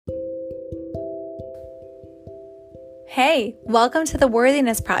Hey, welcome to the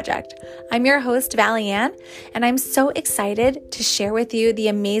Worthiness Project. I'm your host, Valley Ann, and I'm so excited to share with you the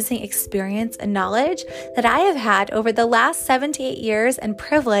amazing experience and knowledge that I have had over the last 7 to 8 years and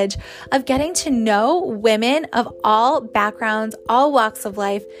privilege of getting to know women of all backgrounds, all walks of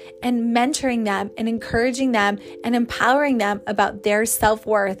life, and mentoring them and encouraging them and empowering them about their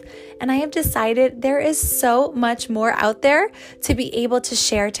self-worth. And I have decided there is so much more out there to be able to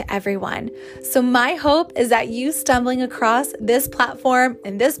share to everyone. So my hope is that you stumbling across this platform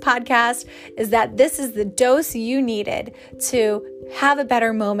and this podcast is that this is the dose you needed to have a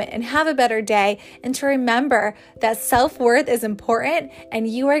better moment and have a better day, and to remember that self-worth is important and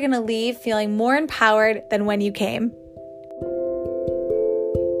you are going to leave feeling more empowered than when you came.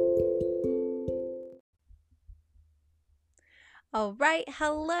 All right.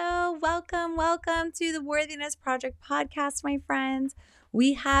 Hello. Welcome to the Worthiness Project podcast, my friends.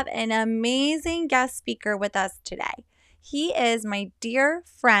 We have an amazing guest speaker with us today. He is my dear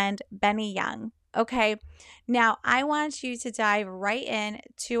friend, Benny Young. Okay. Now, I want you to dive right in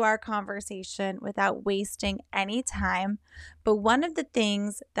to our conversation without wasting any time. But one of the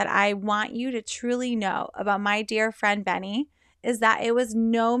things that I want you to truly know about my dear friend, Benny, is that it was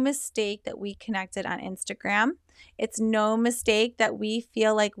no mistake that we connected on Instagram. It's no mistake that we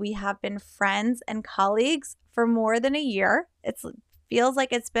feel like we have been friends and colleagues for more than a year. It feels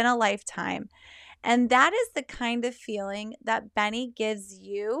like it's been a lifetime. And that is the kind of feeling that Benny gives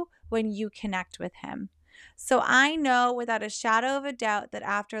you when you connect with him. So I know without a shadow of a doubt that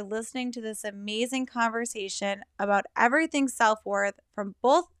after listening to this amazing conversation about everything self-worth from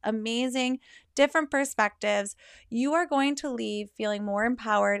both amazing different perspectives, you are going to leave feeling more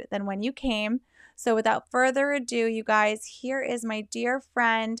empowered than when you came. So without further ado, you guys, here is my dear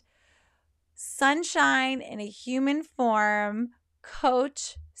friend, sunshine in a human form,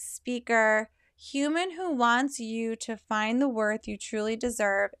 coach, speaker, human who wants you to find the worth you truly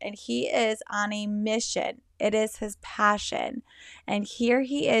deserve. And he is on a mission. It is his passion. And here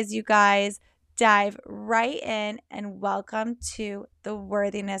he is, you guys. Dive right in and welcome to the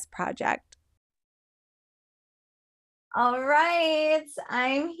Worthiness Project. All right,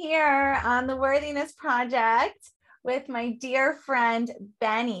 I'm here on the Worthiness Project with my dear friend,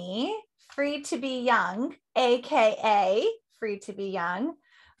 Benny, Free to Be Young, AKA Free to Be Young.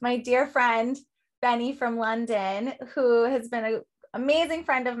 My dear friend, Benny from London, who has been an amazing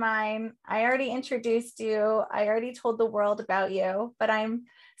friend of mine. I already introduced you. I already told the world about you, but I'm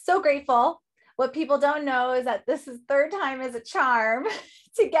so grateful. What people don't know is that this is third time is a charm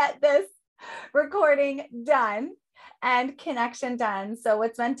to get this recording done and connection done. So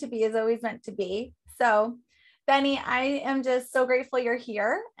what's meant to be is always meant to be. So Benny, I am just so grateful you're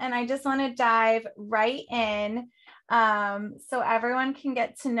here. And I just want to dive right in so everyone can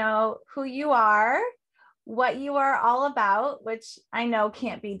get to know who you are, what you are all about, which I know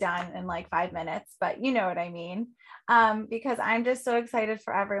can't be done in like 5 minutes, but you know what I mean. Because I'm just so excited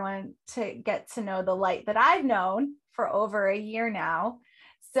for everyone to get to know the light that I've known for over a year now.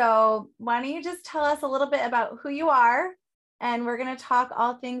 So why don't you just tell us a little bit about who you are, and we're going to talk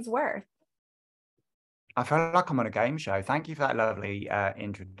all things worth. I feel like I'm on a game show. Thank you for that lovely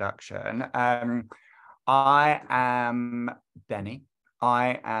introduction. I am Benny.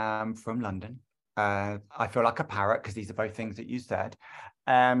 I am from London. I feel like a parrot because these are both things that you said.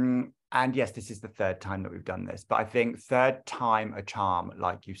 And yes, this is the third time that we've done this, but I think third time a charm,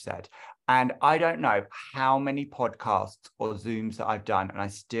 like you said. And I don't know how many podcasts or Zooms that I've done, and I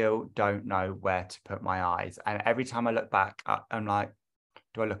still don't know where to put my eyes. And every time I look back, I'm like,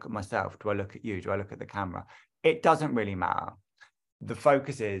 do I look at myself? Do I look at you? Do I look at the camera? It doesn't really matter. The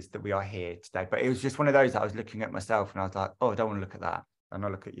focus is that we are here today. But it was just one of those that I was looking at myself and I was like, oh, I don't want to look at that. And I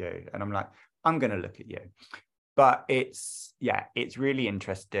look at you and I'm like, I'm going to look at you. But it's really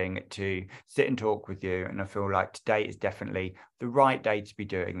interesting to sit and talk with you. And I feel like today is definitely the right day to be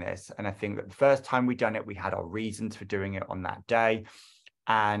doing this. And I think that the first time we done it, we had our reasons for doing it on that day.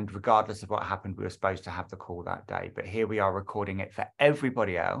 And regardless of what happened, we were supposed to have the call that day. But here we are recording it for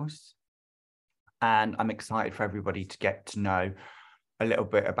everybody else. And I'm excited for everybody to get to know a little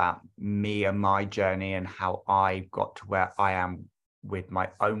bit about me and my journey and how I got to where I am with my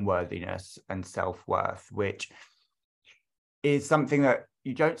own worthiness and self-worth, which is something that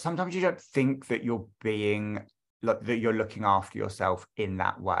sometimes you don't think that you're being, that you're looking after yourself in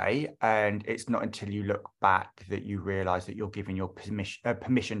that way. And it's not until you look back that you realize that you're giving your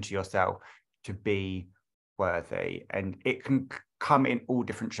permission to yourself to be worthy. And it can come in all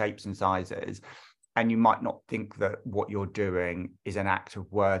different shapes and sizes. And you might not think that what you're doing is an act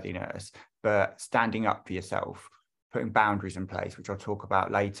of worthiness, but standing up for yourself, putting boundaries in place, which I'll talk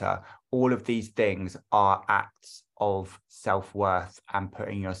about later. All of these things are acts of self-worth and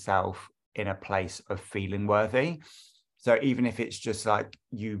putting yourself in a place of feeling worthy. So even if it's just like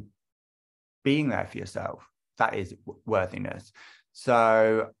you being there for yourself, that is worthiness.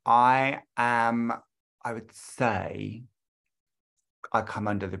 So I would say I come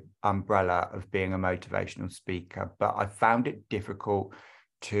under the umbrella of being a motivational speaker, but I found it difficult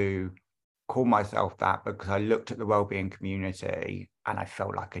to call myself that because I looked at the wellbeing community and I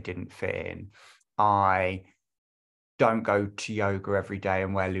felt like I didn't fit in. I don't go to yoga every day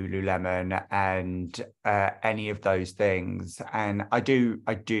and wear Lululemon and any of those things. And I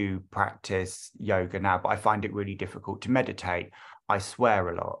do practice yoga now, but I find it really difficult to meditate. I swear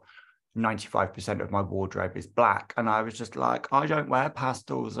a lot. 95% of my wardrobe is black. And I was just like, I don't wear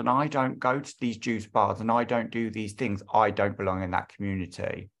pastels and I don't go to these juice bars and I don't do these things. I don't belong in that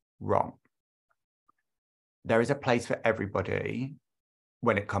community. Wrong. There is a place for everybody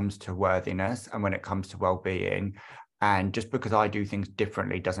when it comes to worthiness and when it comes to well-being. And just because I do things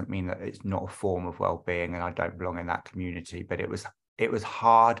differently doesn't mean that it's not a form of well-being and I don't belong in that community. But it was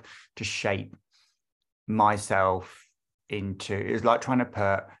hard to shape myself into, it was like trying to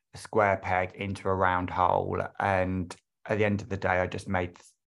put a square peg into a round hole. And at the end of the day, I just made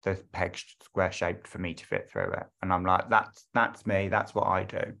the peg square shaped for me to fit through it. And I'm like, that's me. That's what I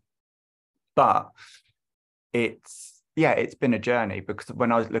do. But it's been a journey, because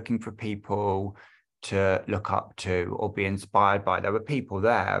when I was looking for people to look up to or be inspired by, there were people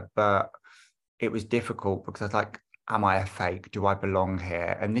there, but it was difficult because I was like, am I a fake? Do I belong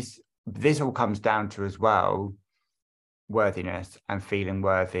here? And this all comes down to as well worthiness and feeling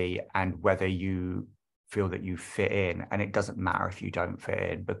worthy and whether you feel that you fit in. And it doesn't matter if you don't fit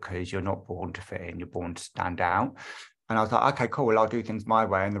in, because you're not born to fit in, you're born to stand out. And I was like, okay, cool, well, I'll do things my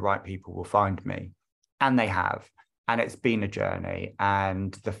way and the right people will find me. And they have. And it's been a journey.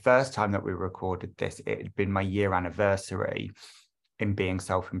 And the first time that we recorded this, it had been my year anniversary in being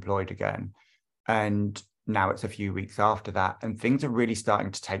self-employed again. And now it's a few weeks after that, and things are really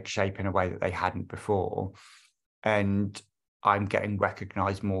starting to take shape in a way that they hadn't before. And I'm getting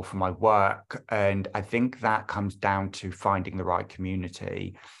recognized more for my work. And I think that comes down to finding the right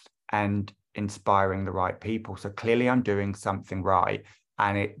community and inspiring the right people. So clearly I'm doing something right.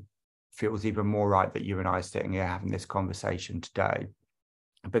 And it feels even more right that you and I are sitting here having this conversation today,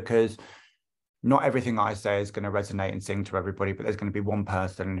 because not everything I say is going to resonate and sing to everybody, but there's going to be one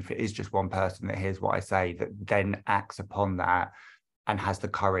person. And if it is just one person that hears what I say, that then acts upon that and has the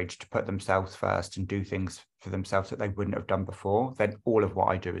courage to put themselves first and do things for themselves that they wouldn't have done before, then all of what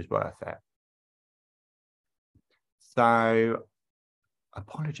I do is worth it. So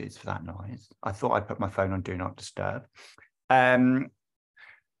apologies for that noise. I thought I'd put my phone on Do Not Disturb.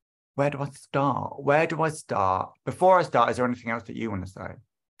 Where do I start? Before I start, is there anything else that you want to say?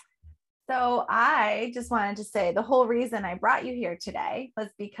 So I just wanted to say the whole reason I brought you here today was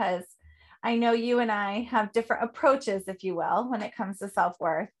because I know you and I have different approaches, if you will, when it comes to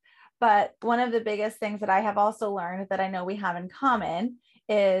self-worth. But one of the biggest things that I have also learned that I know we have in common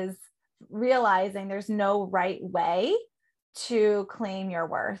is realizing there's no right way to claim your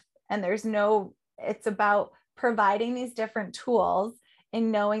worth. And it's about providing these different tools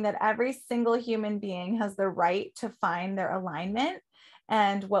and knowing that every single human being has the right to find their alignment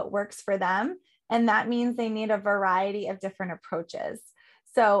and what works for them. And that means they need a variety of different approaches.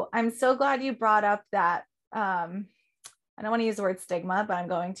 So I'm so glad you brought up that, I don't want to use the word stigma, but I'm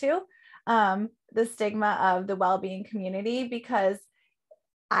going to, the stigma of the well-being community, because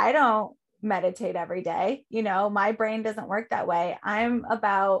I don't meditate every day. My brain doesn't work that way. I'm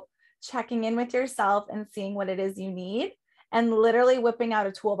about checking in with yourself and seeing what it is you need and literally whipping out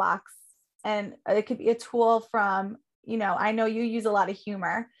a toolbox. And it could be a tool from, I know you use a lot of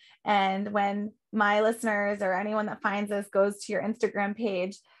humor. And when my listeners or anyone that finds this goes to your Instagram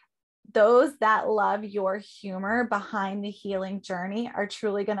page, those that love your humor behind the healing journey are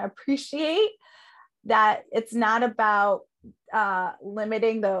truly going to appreciate that it's not about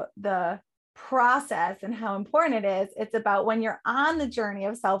limiting the process and how important it is. It's about when you're on the journey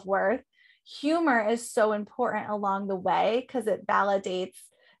of self-worth, humor is so important along the way, because it validates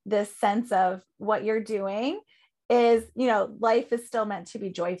this sense of what you're doing is, life is still meant to be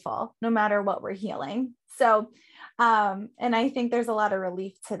joyful no matter what we're healing. So, and I think there's a lot of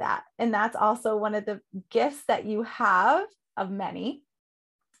relief to that. And that's also one of the gifts that you have of many.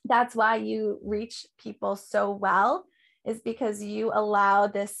 That's why you reach people so well, is because you allow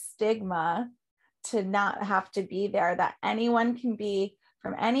this stigma to not have to be there, that anyone can be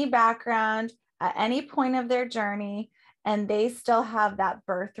from any background at any point of their journey, and they still have that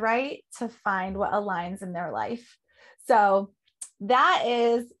birthright to find what aligns in their life. So that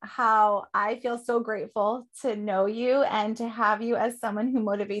is how I feel so grateful to know you and to have you as someone who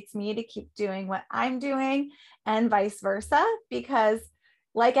motivates me to keep doing what I'm doing and vice versa. Because,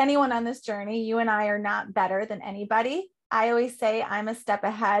 like anyone on this journey, you and I are not better than anybody. I always say I'm a step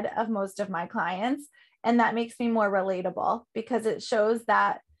ahead of most of my clients. And that makes me more relatable because it shows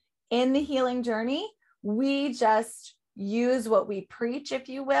that in the healing journey, we just use what we preach, if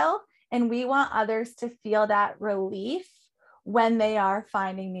you will, and we want others to feel that relief when they are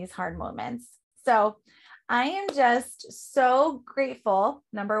finding these hard moments. So I am just so grateful,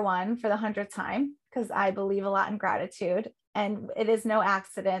 number one, for the 100th time, because I believe a lot in gratitude. And it is no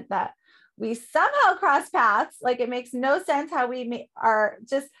accident that we somehow cross paths. Like, it makes no sense how we are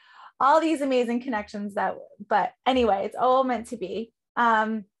just all these amazing connections but anyway, it's all meant to be.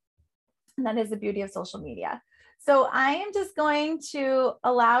 And that is the beauty of social media. So I am just going to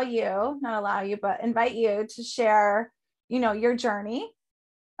invite you to share, your journey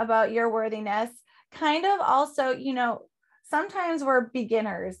about your worthiness. Kind of also, sometimes we're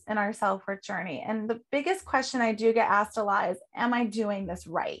beginners in our self-worth journey. And the biggest question I do get asked a lot is, am I doing this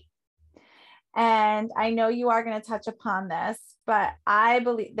right? And I know you are going to touch upon this, but I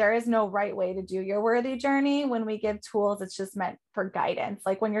believe there is no right way to do your worthy journey. When we give tools, it's just meant for guidance.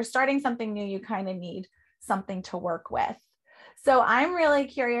 Like when you're starting something new, you kind of need something to work with. So I'm really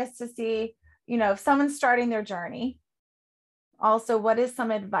curious to see, if someone's starting their journey, also, what is some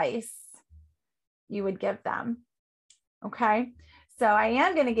advice you would give them? Okay. So I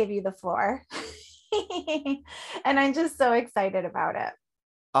am going to give you the floor. And I'm just so excited about it.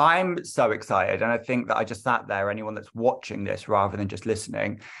 I'm so excited. And I think that I just sat there, anyone that's watching this rather than just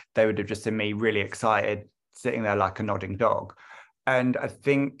listening, they would have just seen me really excited, sitting there like a nodding dog. And I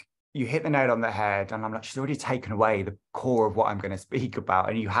think you hit the nail on the head. And I'm like, she's already taken away the core of what I'm going to speak about.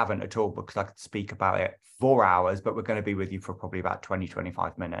 And you haven't at all, because I could speak about it 4 hours, but we're going to be with you for probably about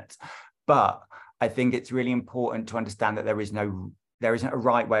 20-25 minutes. But I think it's really important to understand that there isn't a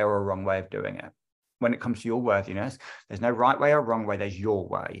right way or a wrong way of doing it. When it comes to your worthiness, there's no right way or wrong way, there's your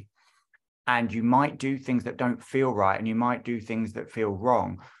way. And you might do things that don't feel right, and you might do things that feel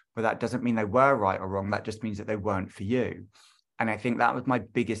wrong, but that doesn't mean they were right or wrong. That just means that they weren't for you. And I think that was my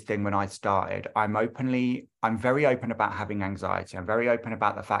biggest thing when I started. I'm very open about having anxiety. I'm very open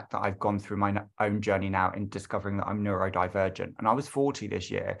about the fact that I've gone through my own journey now in discovering that I'm neurodivergent. And I was 40 this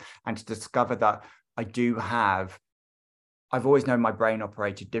year, and to discover that I've always known my brain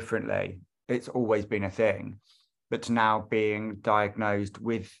operated differently. It's always been a thing, but to now being diagnosed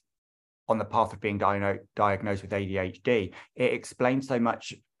on the path of being diagnosed with ADHD, it explains so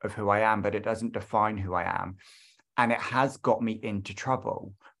much of who I am, but it doesn't define who I am. And it has got me into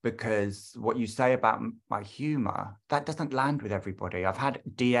trouble, because what you say about my humor, that doesn't land with everybody. I've had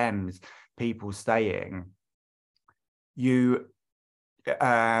DMs, people saying, you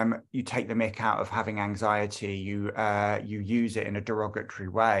take the mick out of having anxiety, you use it in a derogatory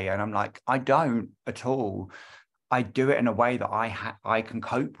way. And I'm like, I don't at all. I do it in a way that I can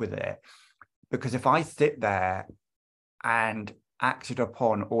cope with it. Because if I sit there and acted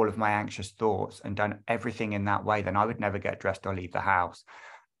upon all of my anxious thoughts and done everything in that way, then I would never get dressed or leave the house.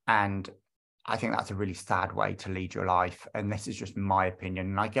 And I think that's a really sad way to lead your life. And this is just my opinion.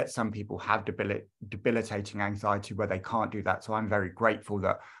 And I get some people have debilitating anxiety where they can't do that. So I'm very grateful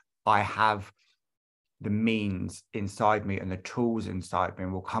that I have the means inside me and the tools inside me.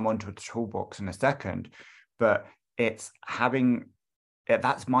 And we'll come onto a toolbox in a second. But that's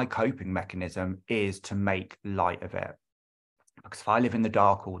my coping mechanism, is to make light of it. Because if I live in the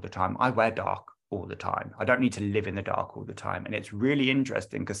dark all the time, I wear dark all the time. I don't need to live in the dark all the time. And it's really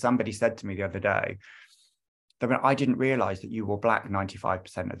interesting, because somebody said to me the other day, I didn't realize that you wore black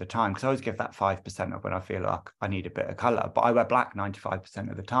 95% of the time, because I always give that 5% of when I feel like I need a bit of color, but I wear black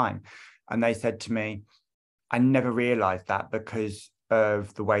 95% of the time. And they said to me, I never realized that, because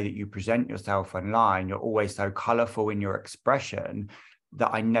of the way that you present yourself online. You're always so colorful in your expression,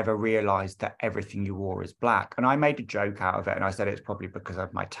 that I never realized that everything you wore is black. And I made a joke out of it. And I said, it's probably because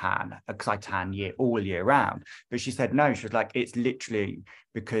of my tan, because I tan all year round. But she said, no, she was like, it's literally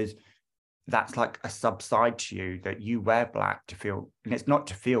because that's like a subside to you, that you wear black to feel, and it's not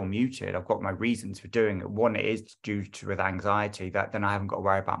to feel muted. I've got my reasons for doing it. One, it is due to with anxiety, that then I haven't got to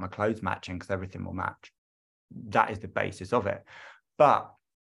worry about my clothes matching, because everything will match. That is the basis of it. But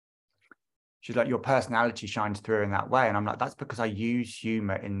she's like, your personality shines through in that way. And I'm like, that's because I use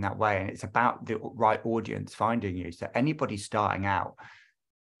humor in that way. And it's about the right audience finding you. So anybody starting out,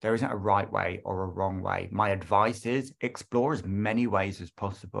 there isn't a right way or a wrong way. My advice is explore as many ways as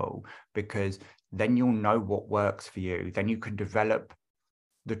possible, because then you'll know what works for you. Then you can develop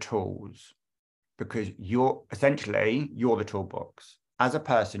the tools. because you're the toolbox. As a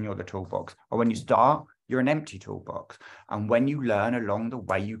person, you're the toolbox. Or when you start, you're an empty toolbox. And when you learn along the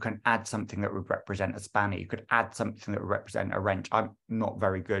way, you can add something that would represent a spanner. You could add something that would represent a wrench. I'm not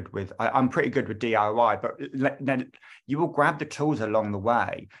very good with, I'm pretty good with DIY, but then you will grab the tools along the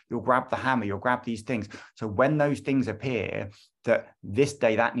way. You'll grab the hammer, you'll grab these things. So when those things appear, that this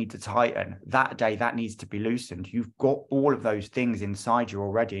day that needs to tighten, that day that needs to be loosened, you've got all of those things inside you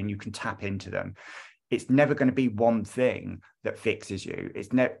already, and you can tap into them. It's never going to be one thing that fixes you.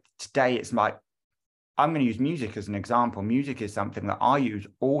 Today it's like, I'm going to use music as an example. Music is something that I use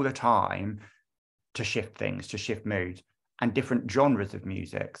all the time to shift things, to shift moods, and different genres of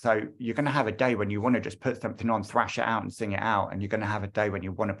music. So you're going to have a day when you want to just put something on, thrash it out and sing it out. And you're going to have a day when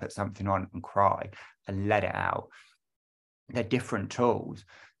you want to put something on and cry and let it out. They're different tools.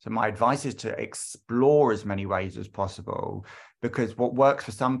 So my advice is to explore as many ways as possible, because what works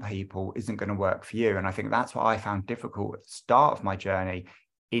for some people isn't going to work for you. And I think that's what I found difficult at the start of my journey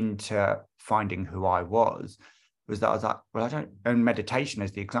into finding who I was that I was like, well, I don't, and meditation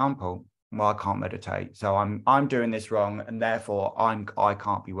is the example. Well, I can't meditate, so I'm doing this wrong, and therefore I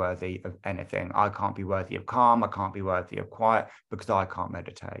can't be worthy of anything. I can't be worthy of calm. I can't be worthy of quiet because I can't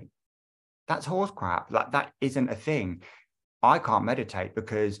meditate. That's horse crap. Like, that isn't a thing. I can't meditate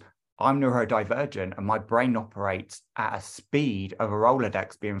because I'm neurodivergent and my brain operates at a speed of a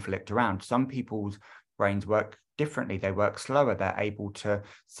Rolodex being flicked around. Some people's brains work differently. They work slower. They're able to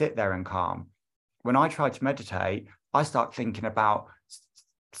sit there and calm. When I try to meditate, I start thinking about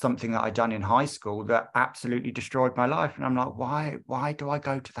something that I'd done in high school that absolutely destroyed my life. And I'm like, why do I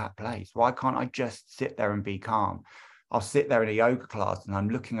go to that place? Why can't I just sit there and be calm? I'll sit there in a yoga class and I'm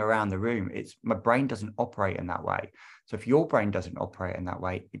looking around the room. My brain doesn't operate in that way. So if your brain doesn't operate in that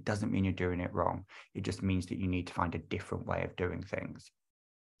way, it doesn't mean you're doing it wrong. It just means that you need to find a different way of doing things.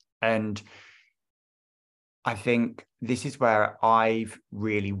 And I think this is where I've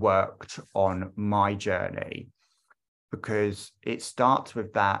really worked on my journey, because it starts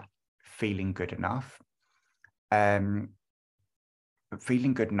with that feeling good enough. But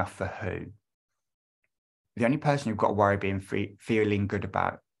feeling good enough for who? The only person you've got to worry being feeling good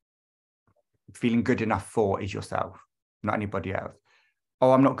about, feeling good enough for, is yourself, not anybody else.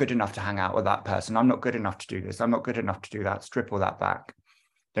 Oh, I'm not good enough to hang out with that person. I'm not good enough to do this. I'm not good enough to do that. Strip all that back.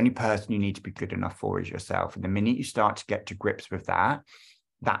 The only person you need to be good enough for is yourself. And the minute you start to get to grips with that,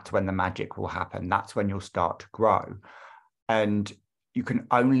 that's when the magic will happen. That's when you'll start to grow. And you can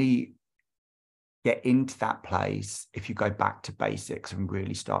only get into that place if you go back to basics and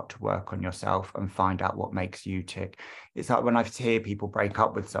really start to work on yourself and find out what makes you tick. It's like when I hear people break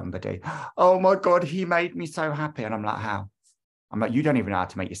up with somebody, oh my God, he made me so happy. And I'm like, how? I'm like, you don't even know how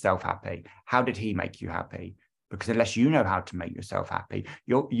to make yourself happy. How did he make you happy? Because unless you know how to make yourself happy,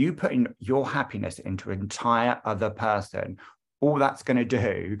 you putting your happiness into an entire other person, all that's going to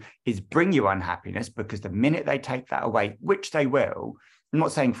do is bring you unhappiness, because the minute they take that away, which they will, I'm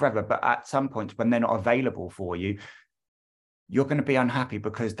not saying forever, but at some point when they're not available for you, you're going to be unhappy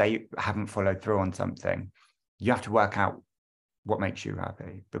because they haven't followed through on something. You have to work out what makes you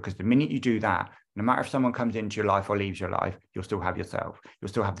happy, because the minute you do that, no matter if someone comes into your life or leaves your life, you'll still have yourself. You'll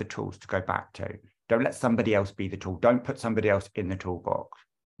still have the tools to go back to. Don't let somebody else be the tool. Don't put somebody else in the toolbox.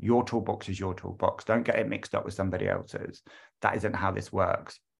 Your toolbox is your toolbox. Don't get it mixed up with somebody else's. That isn't how this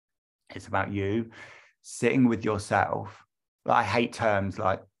works. It's about you sitting with yourself. I hate terms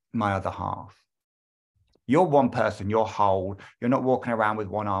like my other half. You're one person, you're whole. You're not walking around with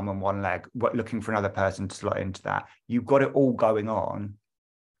one arm and one leg, looking for another person to slot into that. You've got it all going on.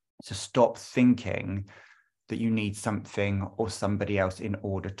 So stop thinking that you need something or somebody else in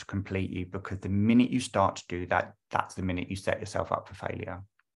order to complete you, because the minute you start to do that, that's the minute you set yourself up for failure.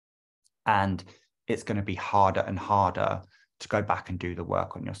 And it's going to be harder and harder to go back and do the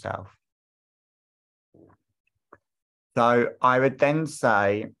work on yourself. So I would then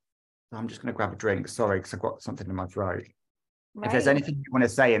say, I'm just going to grab a drink. Sorry, because I've got something in my throat. Right. If there's anything you want to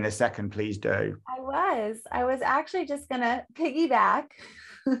say in this second, please do. I was actually just going to piggyback.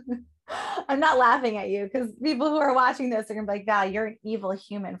 I'm not laughing at you, because people who are watching this are going to be like, Val, you're an evil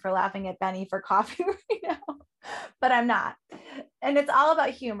human for laughing at Benny for coughing right now. But I'm not. And it's all about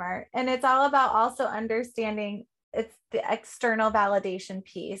humor. And it's all about also understanding it's the external validation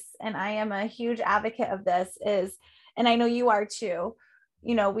piece. And I am a huge advocate of this and I know you are too.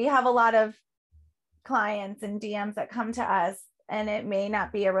 You know, we have a lot of clients and DMs that come to us, and it may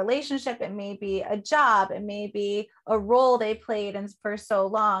not be a relationship. It may be a job. It may be a role they played for so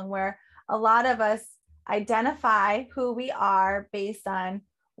long, where a lot of us identify who we are based on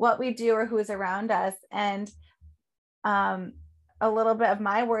what we do or who's around us. And a little bit of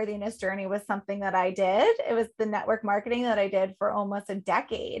my worthiness journey was something that I did. It was the network marketing that I did for almost a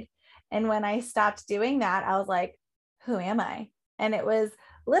decade. And when I stopped doing that, I was like, who am I? And it was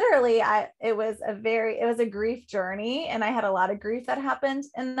literally, it was a grief journey. And I had a lot of grief that happened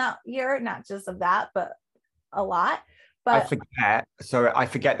in that year, not just of that, but a lot. But I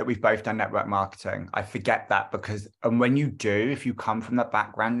forget that we've both done network marketing. I forget that because, and when you do, if you come from that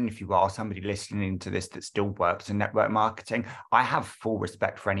background, and if you are somebody listening to this that still works in network marketing, I have full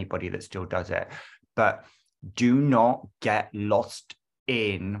respect for anybody that still does it. But do not get lost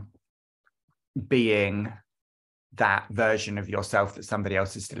in being that version of yourself that somebody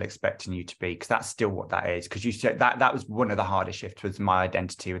else is still expecting you to be, because that's still what that is. Because you said that was one of the hardest shifts, was my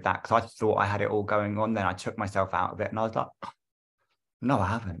identity with that, because I thought I had it all going on. Then I took myself out of it and I was like, no, I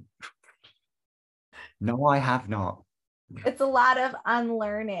haven't. No, I have not. It's a lot of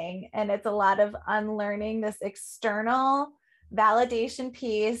unlearning, and it's a lot of unlearning this external validation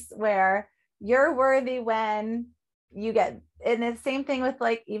piece where you're worthy when you get, and the same thing with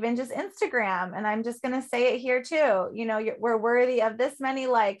like even just Instagram. And I'm just going to say it here too. You know, we're worthy of this many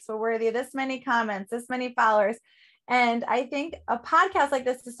likes, we're worthy of this many comments, this many followers. And I think a podcast like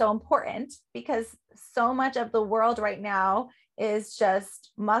this is so important because so much of the world right now is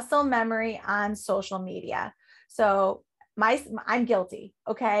just muscle memory on social media. So I'm guilty,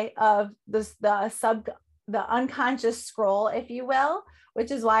 okay, of this, the unconscious scroll, if you will, which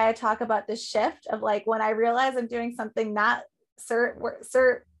is why I talk about the shift of like, when I realize I'm doing something not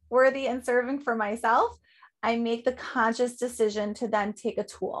worthy and serving for myself, I make the conscious decision to then take a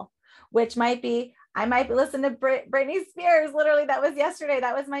tool, which might be, I might listen to Britney Spears. Literally, that was yesterday.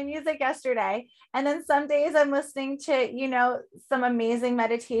 That was my music yesterday. And then some days I'm listening to, you know, some amazing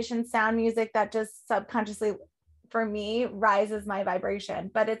meditation sound music that just subconsciously, for me, rises my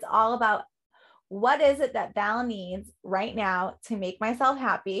vibration. But it's all about, what is it that Val needs right now to make myself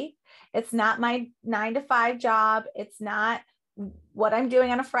happy? It's not my 9-to-5 job. It's not what I'm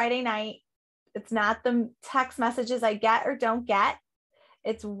doing on a Friday night. It's not the text messages I get or don't get.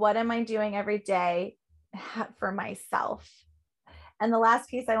 It's what am I doing every day for myself? And the last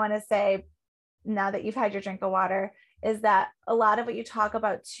piece I want to say, now that you've had your drink of water, is that a lot of what you talk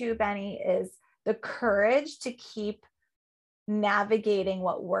about too, Benny, is the courage to keep navigating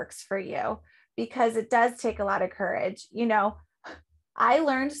what works for you, because it does take a lot of courage. You know, I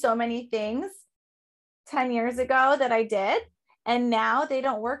learned so many things 10 years ago that I did, and now they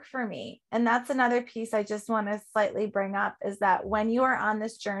don't work for me. And that's another piece I just want to slightly bring up, is that when you are on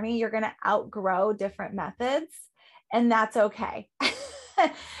this journey, you're going to outgrow different methods, and that's okay.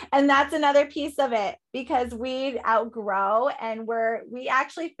 And that's another piece of it, because we outgrow, and we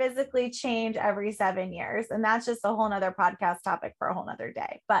actually physically change every 7 years. And that's just a whole nother podcast topic for a whole nother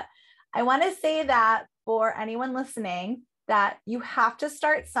day. But I want to say that for anyone listening, that you have to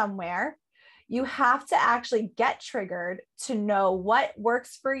start somewhere. You have to actually get triggered to know what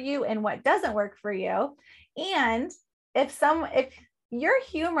works for you and what doesn't work for you. And if your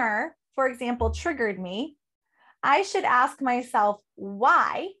humor, for example, triggered me, I should ask myself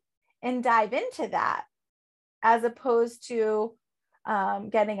why and dive into that, as opposed to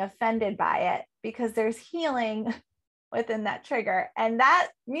getting offended by it, because there's healing within that trigger. And that,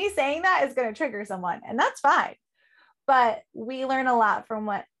 me saying that, is going to trigger someone, and that's fine. But we learn a lot from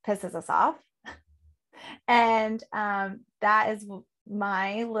what pisses us off. And that is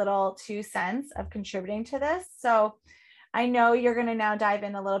my little 2 cents of contributing to this. So I know you're going to now dive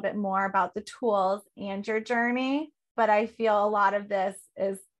in a little bit more about the tools and your journey, but I feel a lot of this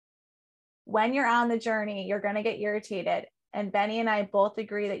is, when you're on the journey, you're going to get irritated. And Benny and I both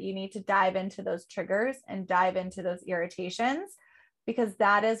agree that you need to dive into those triggers and dive into those irritations, because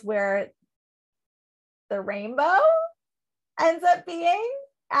that is where the rainbow ends up being,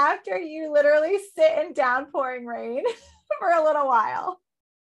 after you literally sit in downpouring rain for a little while.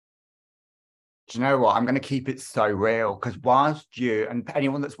 Do you know what? I'm going to keep it so real, because whilst you and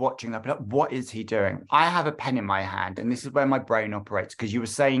anyone that's watching, they'll be like, what is he doing? I have a pen in my hand, and this is where my brain operates, because you were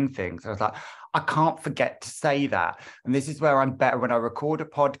saying things. I was like, I can't forget to say that. And this is where I'm better when I record a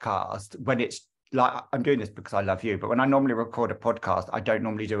podcast, when it's like, I'm doing this because I love you, but when I normally record a podcast, I don't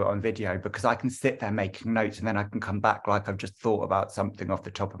normally do it on video, because I can sit there making notes and then I can come back like I've just thought about something off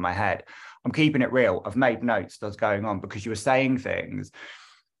the top of my head. I'm keeping it real. I've made notes that's going on, because you were saying things.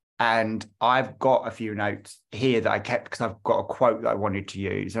 And I've got a few notes here that I kept, because I've got a quote that I wanted to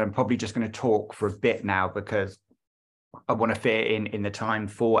use. And I'm probably just going to talk for a bit now, because I want to fit in the time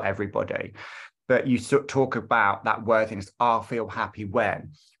for everybody. But you sort of talk about that worthiness. I'll feel happy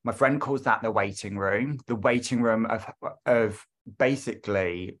when. My friend calls that the waiting room of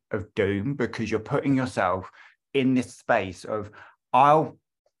basically of doom, because you're putting yourself in this space of, I'll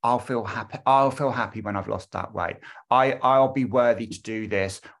feel happy. I'll feel happy when I've lost that weight. I'll be worthy to do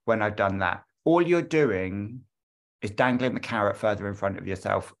this when I've done that. All you're doing is dangling the carrot further in front of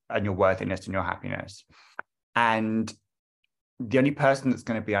yourself and your worthiness and your happiness. And the only person that's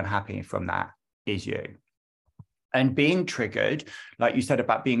going to be unhappy from that is you. And being triggered, like you said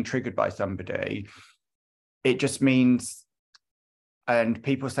about being triggered by somebody, it just means, and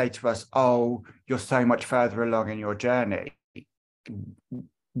people say to us, oh, you're so much further along in your journey.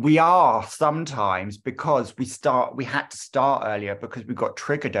 We are sometimes, because we had to start earlier because we got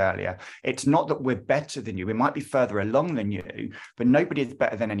triggered earlier. It's not that we're better than you. We might be further along than you, but nobody is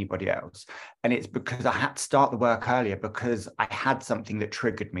better than anybody else. And it's because I had to start the work earlier because I had something that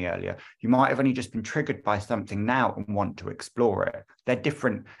triggered me earlier. You might have only just been triggered by something now and want to explore it. They're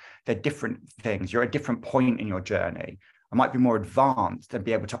different things. You're at a different point in your journey. I might be more advanced and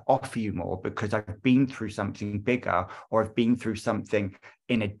be able to offer you more because I've been through something bigger, or I've been through something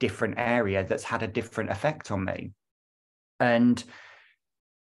in a different area that's had a different effect on me. And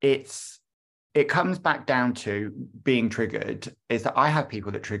it comes back down to being triggered, is that I have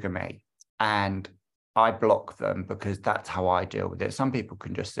people that trigger me and I block them because that's how I deal with it. Some people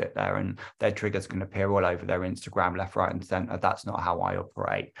can just sit there and their triggers can appear all over their Instagram, left, right, and center. That's not how I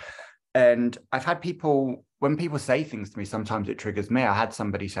operate. And I've had people, when people say things to me, sometimes it triggers me. I had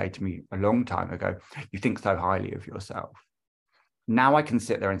somebody say to me a long time ago, you think so highly of yourself. Now I can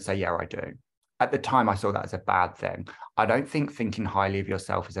sit there and say, yeah, I do. At the time, I saw that as a bad thing. I don't think thinking highly of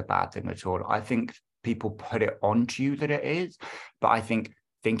yourself is a bad thing at all. I think people put it onto you that it is. But I think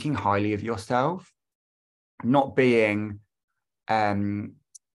thinking highly of yourself, not being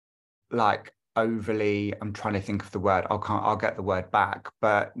like overly, I'm trying to think of the word, I'll get the word back,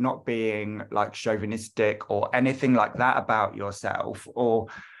 but not being like chauvinistic or anything like that about yourself, or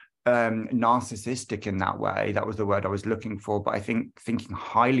narcissistic in that way. That was the word I was looking for. But I think thinking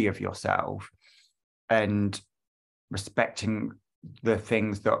highly of yourself and respecting the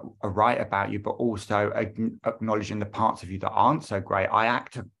things that are right about you, but also acknowledging the parts of you that aren't so great.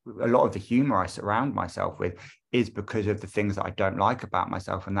 A lot of the humor I surround myself with is because of the things that I don't like about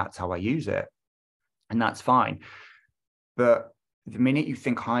myself, and that's how I use it. And that's fine. But the minute you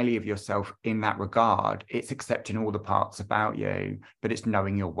think highly of yourself in that regard, it's accepting all the parts about you, but it's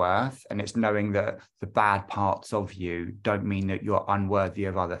knowing your worth, and it's knowing that the bad parts of you don't mean that you're unworthy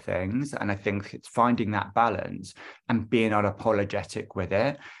of other things. And I think it's finding that balance and being unapologetic with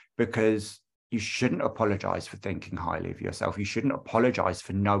it, because you shouldn't apologize for thinking highly of yourself. You shouldn't apologize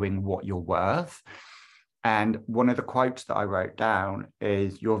for knowing what you're worth. And one of the quotes that I wrote down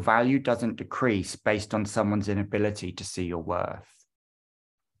is, your value doesn't decrease based on someone's inability to see your worth.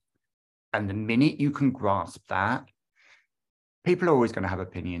 And the minute you can grasp that, people are always going to have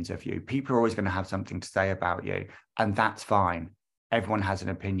opinions of you. People are always going to have something to say about you. And that's fine. Everyone has an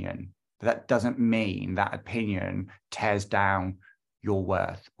opinion. But that doesn't mean that opinion tears down your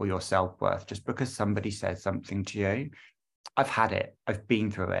worth or your self-worth just because somebody says something to you. I've had it. I've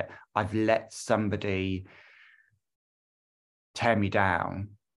been through it. I've let somebody tear me down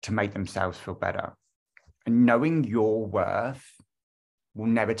to make themselves feel better. And knowing your worth will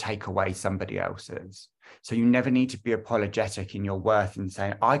never take away somebody else's. So you never need to be apologetic in your worth and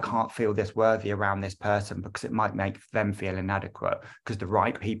saying, I can't feel this worthy around this person because it might make them feel inadequate, because the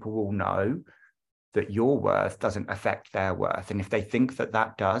right people will know that your worth doesn't affect their worth. And if they think that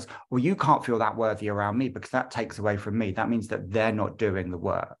that does, well, you can't feel that worthy around me because that takes away from me. That means that they're not doing the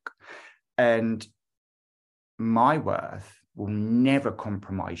work. And my worth will never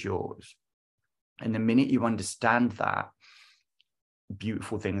compromise yours. And the minute you understand that,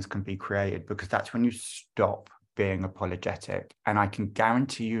 beautiful things can be created, because that's when you stop being apologetic. And I can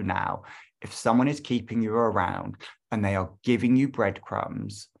guarantee you now, if someone is keeping you around and they are giving you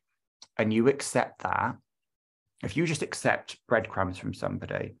breadcrumbs, and you accept that, if you just accept breadcrumbs from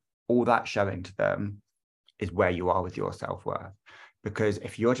somebody, all that's showing to them is where you are with your self-worth. Because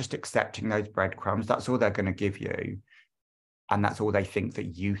if you're just accepting those breadcrumbs, that's all they're going to give you. And that's all they think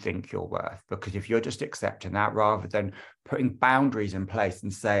that you think you're worth. Because if you're just accepting that, rather than putting boundaries in place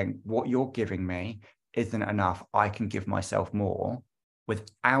and saying, what you're giving me isn't enough, I can give myself more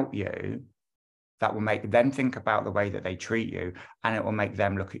without you, that will make them think about the way that they treat you, and it will make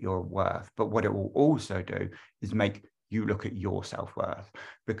them look at your worth. But what it will also do is make you look at your self-worth.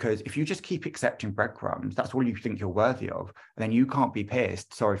 Because if you just keep accepting breadcrumbs, that's all you think you're worthy of. And then you can't be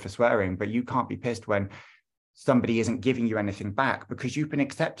pissed, sorry for swearing, but you can't be pissed when somebody isn't giving you anything back, because you've been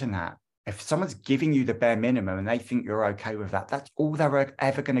accepting that. If someone's giving you the bare minimum and they think you're okay with that, that's all they're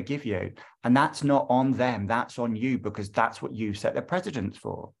ever going to give you. And that's not on them, that's on you, because that's what you set the precedence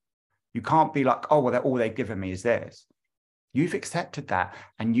for. You can't be like, oh, well, all they've given me is this. You've accepted that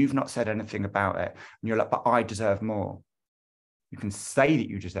and you've not said anything about it. And you're like, but I deserve more. You can say that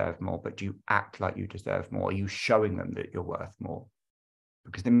you deserve more, but do you act like you deserve more? Are you showing them that you're worth more?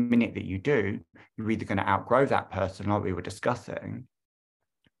 Because the minute that you do, you're either going to outgrow that person, like we were discussing,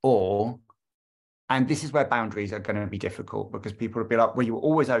 or, and this is where boundaries are going to be difficult, because people will be like, well, you were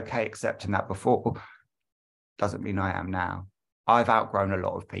always okay accepting that before. Doesn't mean I am now. I've outgrown a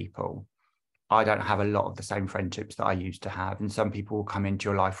lot of people. I don't have a lot of the same friendships that I used to have. And some people will come into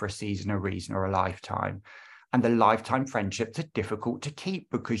your life for a season, a reason, or a lifetime. And the lifetime friendships are difficult to keep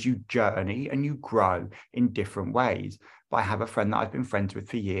because you journey and you grow in different ways. But I have a friend that I've been friends with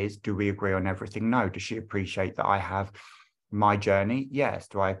for years. Do we agree on everything? No. Does she appreciate that I have my journey? Yes.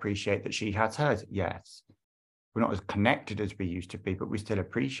 Do I appreciate that she has hers? Yes. We're not as connected as we used to be, but we still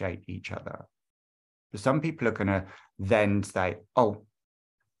appreciate each other. But some people are going to then say, oh,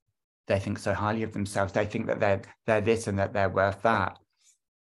 they think so highly of themselves. They think that they're this and that they're worth that.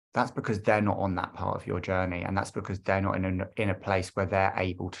 That's because they're not on that part of your journey. And that's because they're not in a place where they're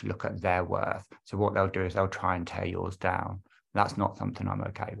able to look at their worth. So what they'll do is they'll try and tear yours down. That's not something I'm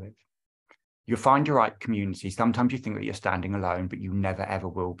okay with. You'll find your right community. Sometimes you think that you're standing alone, but you never, ever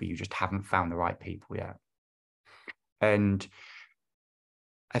will be. You just haven't found the right people yet. And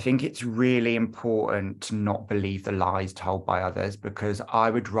I think it's really important to not believe the lies told by others, because I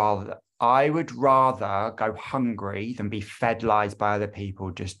would rather go hungry than be fed lies by other people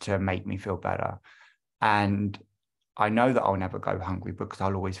just to make me feel better. And I know that I'll never go hungry because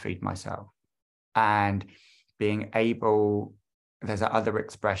I'll always feed myself. And being able, there's that other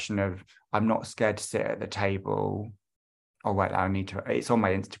expression of, I'm not scared to sit at the table. Oh, wait, it's on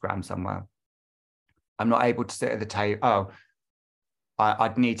my Instagram somewhere. I'm not able to sit at the table. Oh,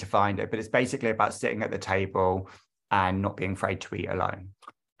 I'd need to find it, but it's basically about sitting at the table and not being afraid to eat alone.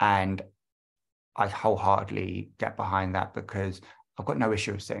 And I wholeheartedly get behind that, because I've got no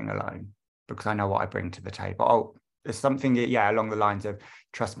issue with sitting alone, because I know what I bring to the table. Oh, there's something, along the lines of,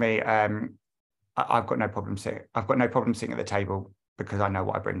 trust me, I've got no problem sitting at the table because I know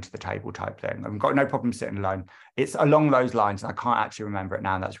what I bring to the table type thing. I've got no problem sitting alone. It's along those lines, and I can't actually remember it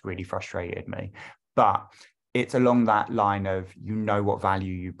now, and that's really frustrated me. But it's along that line of, you know what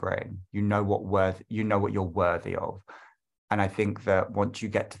value you bring, you know what you're worthy of. And I think that once you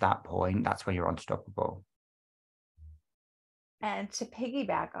get to that point, that's when you're unstoppable. And to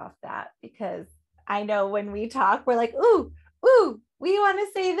piggyback off that, because I know when we talk, we're like, ooh, we want to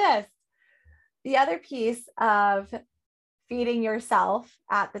say this. The other piece of feeding yourself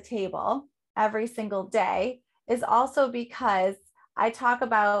at the table every single day is also because I talk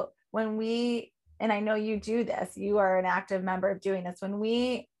about and I know you do this, you are an active member of doing this, when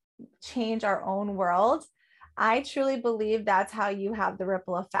we change our own world, I truly believe that's how you have the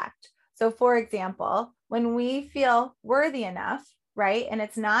ripple effect. So for example, when we feel worthy enough, right? And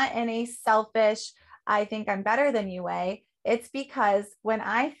it's not in a selfish, I think I'm better than you way. It's because when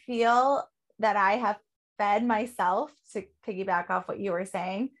I feel that I have fed myself, to piggyback off what you were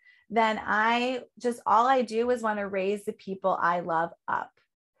saying, then all I do is want to raise the people I love up.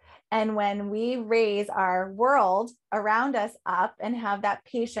 And when we raise our world around us up and have that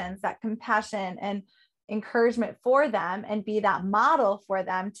patience, that compassion and encouragement for them, and be that model for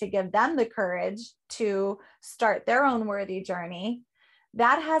them to give them the courage to start their own worthy journey,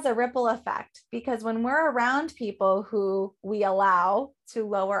 that has a ripple effect. Because when we're around people who we allow to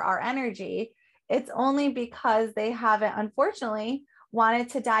lower our energy, it's only because they haven't, unfortunately, wanted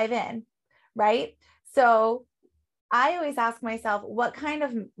to dive in, right? So I always ask myself, what kind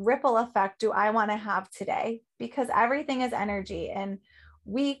of ripple effect do I want to have today? Because everything is energy, and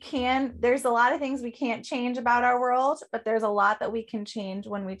there's a lot of things we can't change about our world, but there's a lot that we can change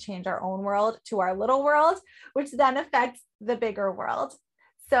when we change our own world to our little world, which then affects the bigger world.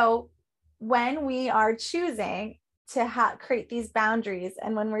 So when we are choosing to create these boundaries,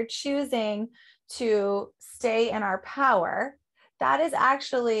 and when we're choosing to stay in our power, that is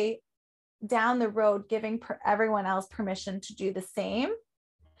actually down the road giving everyone else permission to do the same.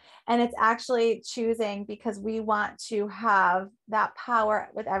 And it's actually choosing because we want to have that power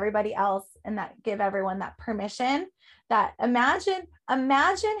with everybody else, and that give everyone that permission. That imagine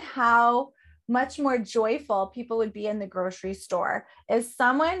how much more joyful people would be in the grocery store if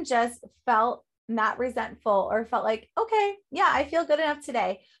someone just felt not resentful, or felt like, okay, yeah, I feel good enough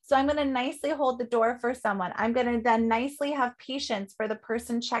today, so I'm going to nicely hold the door for someone. I'm going to then nicely have patience for the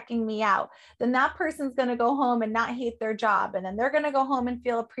person checking me out. Then that person's going to go home and not hate their job, and then they're going to go home and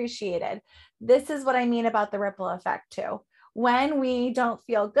feel appreciated. This is what I mean about the ripple effect too. When we don't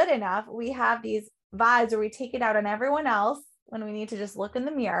feel good enough, we have these vibes where we take it out on everyone else when we need to just look in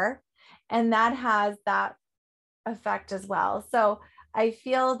the mirror, and that has that effect as well. So I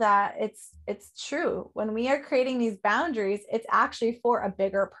feel that it's true. When we are creating these boundaries, it's actually for a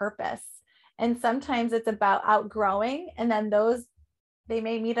bigger purpose. And sometimes it's about outgrowing, and then those, they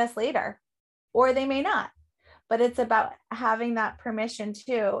may meet us later or they may not. But it's about having that permission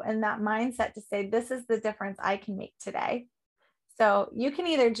too, and that mindset to say, this is the difference I can make today. So you can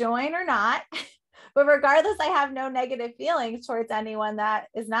either join or not. But regardless, I have no negative feelings towards anyone that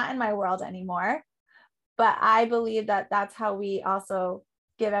is not in my world anymore. But I believe that that's how we also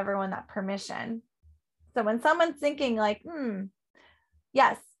give everyone that permission. So when someone's thinking like,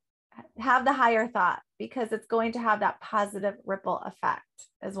 yes, have the higher thought, because it's going to have that positive ripple effect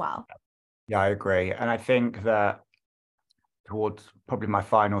as well. Yeah, I agree. And I think that towards probably my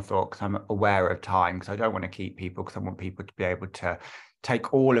final thought, because I'm aware of time, because I don't want to keep people, because I want people to be able to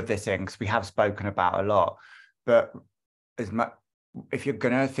take all of this in, because we have spoken about a lot. But as much, if you're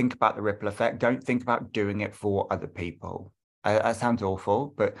going to think about the ripple effect, don't think about doing it for other people. That sounds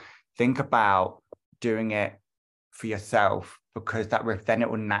awful, but think about doing it for yourself, because then it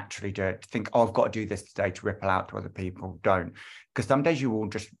will naturally do it. Think, oh, I've got to do this today to ripple out to other people. Don't, because some days you will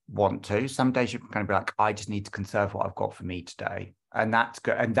just want to. Some days you're going to be like, I just need to conserve what I've got for me today, and that's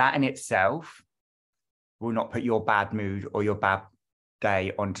good. And that in itself will not put your bad mood or your bad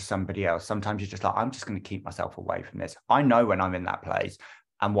day onto somebody else. Sometimes you're just like, I'm just going to keep myself away from this. I know when I'm in that place,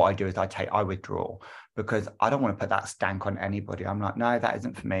 and what I do is I withdraw, because I don't want to put that stank on anybody. I'm like, no, that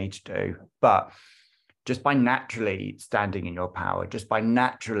isn't for me to do. But just by naturally standing in your power, just by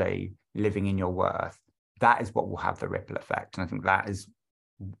naturally living in your worth, that is what will have the ripple effect. And I think that is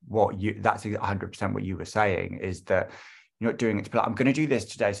that's 100% what you were saying, is that you're not doing it to be like, I'm going to do this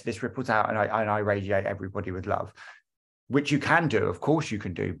today, so this ripples out and I radiate everybody with love, which you can do, of course you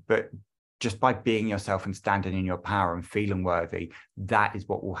can do, but just by being yourself and standing in your power and feeling worthy, that is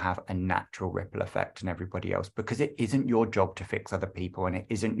what will have a natural ripple effect on everybody else, because it isn't your job to fix other people, and it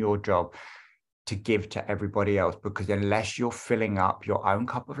isn't your job to give to everybody else, because unless you're filling up your own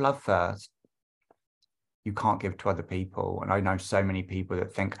cup of love first, you can't give to other people. And I know so many people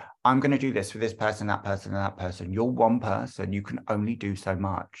that think, I'm going to do this for this person, that person, and that person. You're one person. You can only do so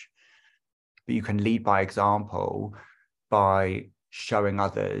much, but you can lead by example by showing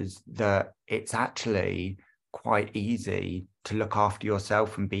others that it's actually quite easy to look after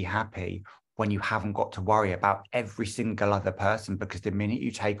yourself and be happy when you haven't got to worry about every single other person. Because the minute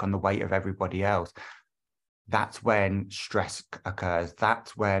you take on the weight of everybody else, that's when stress occurs.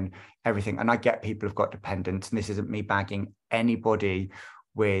 That's when everything, and I get people have got dependents, and this isn't me bagging anybody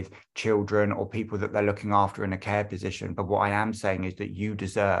with children or people that they're looking after in a care position. But what I am saying is that you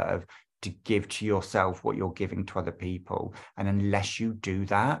deserve to give to yourself what you're giving to other people. And unless you do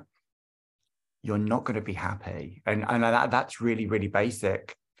that, you're not going to be happy. And that's really, really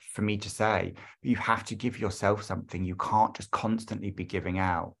basic for me to say. You have to give yourself something. You can't just constantly be giving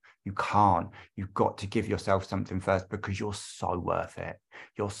out. You can't. You've got to give yourself something first, because you're so worth it.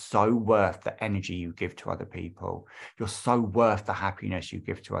 You're so worth the energy you give to other people. You're so worth the happiness you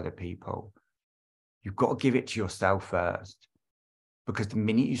give to other people. You've got to give it to yourself first, because the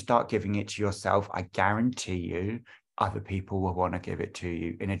minute you start giving it to yourself, I guarantee you other people will want to give it to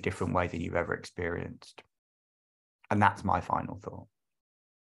you in a different way than you've ever experienced. And that's my final thought.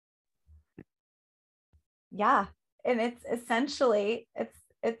 Yeah. And it's essentially,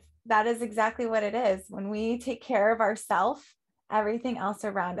 that is exactly what it is. When we take care of ourselves, everything else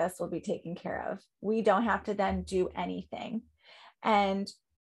around us will be taken care of. We don't have to then do anything. And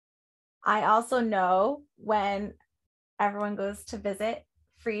I also know when everyone goes to visit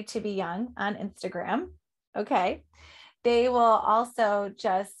Free to Be Young on Instagram, okay, they will also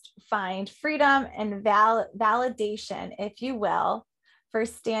just find freedom and validation, if you will, for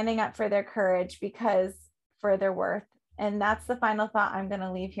standing up for their courage, because for their worth. And that's the final thought I'm going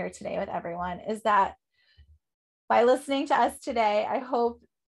to leave here today with everyone, is that by listening to us today, I hope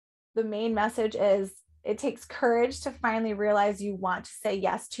the main message is it takes courage to finally realize you want to say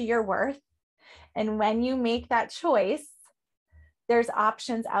yes to your worth. And when you make that choice, there's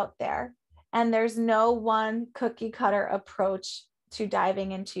options out there, and there's no one cookie cutter approach to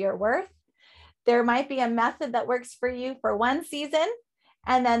diving into your worth. There might be a method that works for you for one season,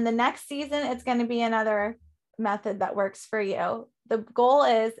 and then the next season, it's going to be another method that works for you. The goal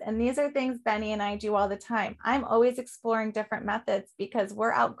is, and these are things Benny and I do all the time, I'm always exploring different methods, because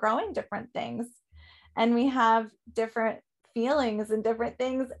we're outgrowing different things and we have different feelings and different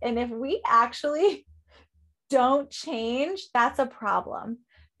things. And if we actually don't change, that's a problem,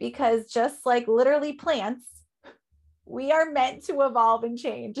 because just like literally plants, we are meant to evolve and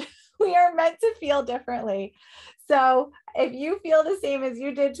change. We are meant to feel differently. So if you feel the same as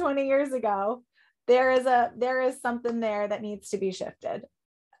you did 20 years ago, there is something there that needs to be shifted.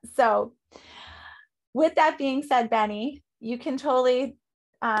 So with that being said, Benny, you can totally,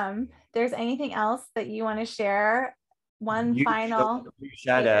 there's anything else that you want to share? You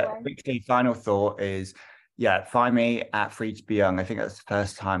shared it. Quickly, final thought is, yeah, find me at Free to Be Young. I think that's the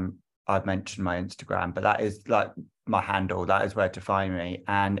first time I've mentioned my Instagram, but that is like my handle. That is where to find me.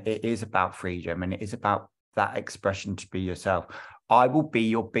 And it is about freedom, and it is about that expression to be yourself. I will be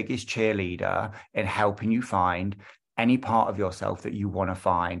your biggest cheerleader in helping you find any part of yourself that you want to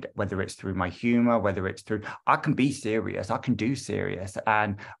find, whether it's through my humor, whether it's through, I can be serious, I can do serious,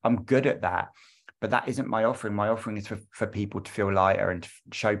 and I'm good at that. But that isn't my offering. My offering is for people to feel lighter and to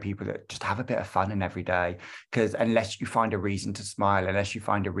show people that just have a bit of fun in every day. Because unless you find a reason to smile, unless you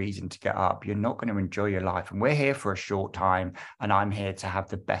find a reason to get up, you're not going to enjoy your life. And we're here for a short time, and I'm here to have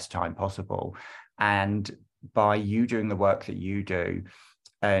the best time possible. And by you doing the work that you do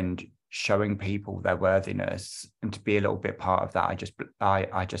and showing people their worthiness and to be a little bit part of that,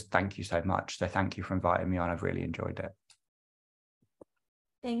 I just thank you so much. So thank you for inviting me on. I've really enjoyed it.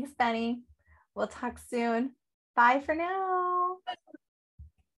 Thanks, Benny. We'll talk soon. Bye for now.